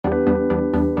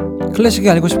클래식이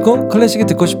알고 싶고 클래식이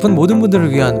듣고 싶은 모든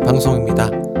분들을 위한 방송입니다.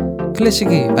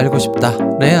 클래식이 알고 싶다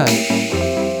레알.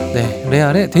 네,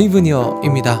 레알의 데이브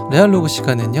니어입니다. 래알로그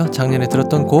시간은요, 작년에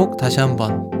들었던 곡 다시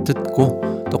한번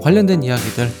듣고 또 관련된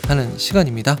이야기들 하는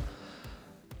시간입니다.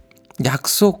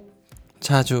 약속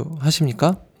자주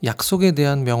하십니까? 약속에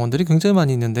대한 명언들이 굉장히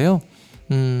많이 있는데요.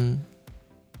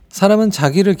 사람은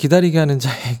자기를 기다리게 하는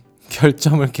자의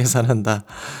결점을 계산한다.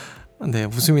 네,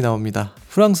 웃음이 나옵니다.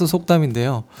 프랑스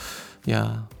속담인데요.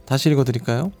 야, 다시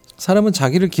읽어드릴까요? 사람은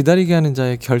자기를 기다리게 하는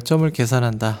자의 결점을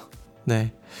계산한다.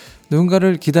 네,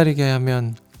 누군가를 기다리게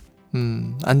하면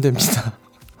안 됩니다.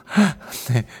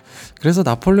 네, 그래서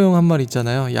나폴레옹 한 말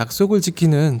있잖아요. 약속을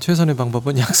지키는 최선의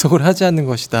방법은 약속을 하지 않는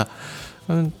것이다.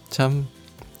 참,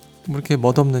 뭐 이렇게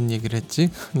멋없는 얘기를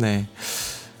했지? 네.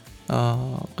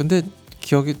 근데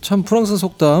기억이 참 프랑스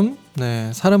속담.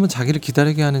 네, 사람은 자기를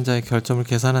기다리게 하는 자의 결점을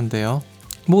계산한대요.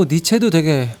 뭐 니체도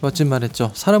되게 멋진 말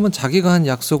했죠. 사람은 자기가 한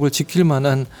약속을 지킬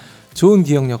만한 좋은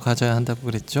기억력 가져야 한다고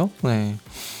그랬죠. 네.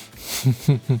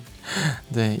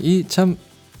 네, 이 참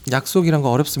약속이란 거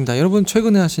어렵습니다. 여러분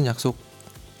최근에 하신 약속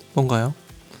뭔가요?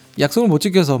 약속을 못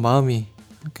지켜서 마음이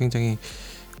굉장히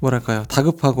뭐랄까요,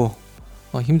 다급하고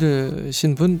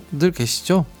힘드신 분들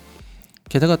계시죠?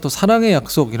 게다가 또 사랑의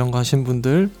약속 이런 거 하신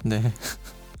분들, 네.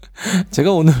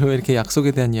 제가 오늘 왜 이렇게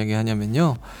약속에 대한 이야기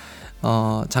하냐면요,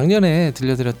 작년에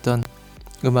들려드렸던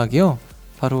음악이요,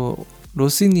 바로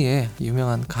로시니의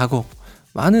유명한 가곡,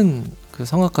 많은 그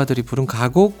성악가들이 부른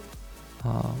가곡,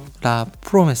 라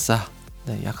프로메사,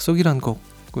 네, 약속이란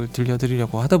곡을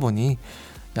들려드리려고 하다 보니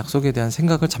약속에 대한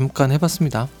생각을 잠깐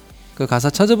해봤습니다. 그 가사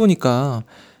찾아보니까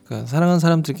그 사랑하는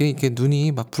사람들에게 이렇게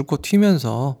눈이 막 불꽃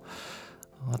튀면서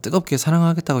뜨겁게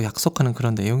사랑하겠다고 약속하는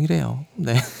그런 내용이래요.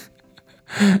 네.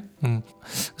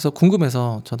 그래서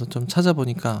궁금해서 저도 좀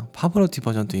찾아보니까 파브로티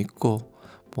버전도 있고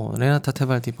뭐 레나타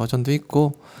테발디 버전도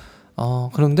있고,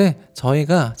 그런데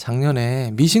저희가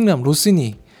작년에 미식남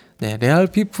로시니, 네, 레알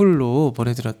피플로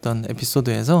보내드렸던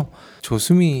에피소드에서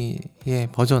조수미의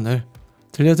버전을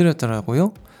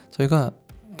들려드렸더라고요. 저희가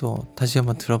또 다시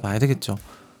한번 들어봐야 되겠죠.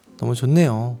 너무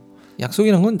좋네요.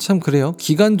 약속이란 건 참 그래요.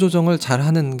 기간 조정을 잘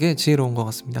하는 게 지혜로운 것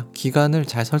같습니다. 기간을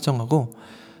잘 설정하고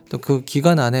또 그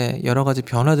기간 안에 여러 가지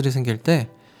변화들이 생길 때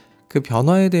그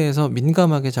변화에 대해서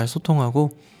민감하게 잘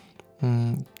소통하고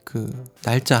그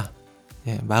날짜,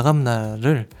 예, 마감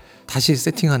날을 다시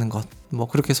세팅하는 것, 뭐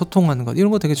그렇게 소통하는 것,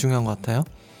 이런 거 되게 중요한 것 같아요.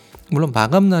 물론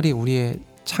마감 날이 우리의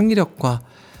창의력과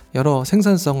여러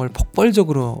생산성을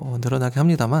폭발적으로 늘어나게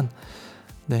합니다만,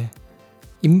 네,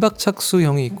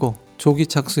 임박착수형이 있고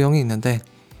조기착수형이 있는데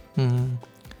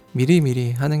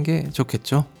미리미리 하는 게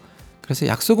좋겠죠. 그래서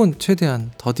약속은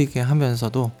최대한 더디게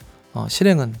하면서도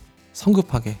실행은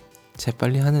성급하게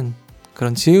재빨리 하는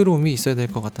그런 지혜로움이 있어야 될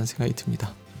것 같다는 생각이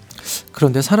듭니다.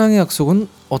 그런데 사랑의 약속은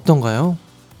어떤가요?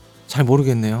 잘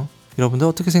모르겠네요. 여러분들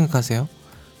어떻게 생각하세요?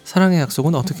 사랑의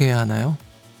약속은 어떻게 해야 하나요?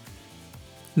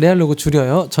 래알로그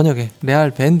줄여요. 저녁에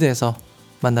레알 밴드에서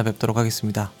만나 뵙도록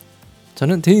하겠습니다.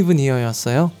 저는 데이브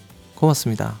니어였어요.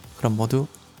 고맙습니다. 그럼 모두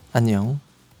안녕.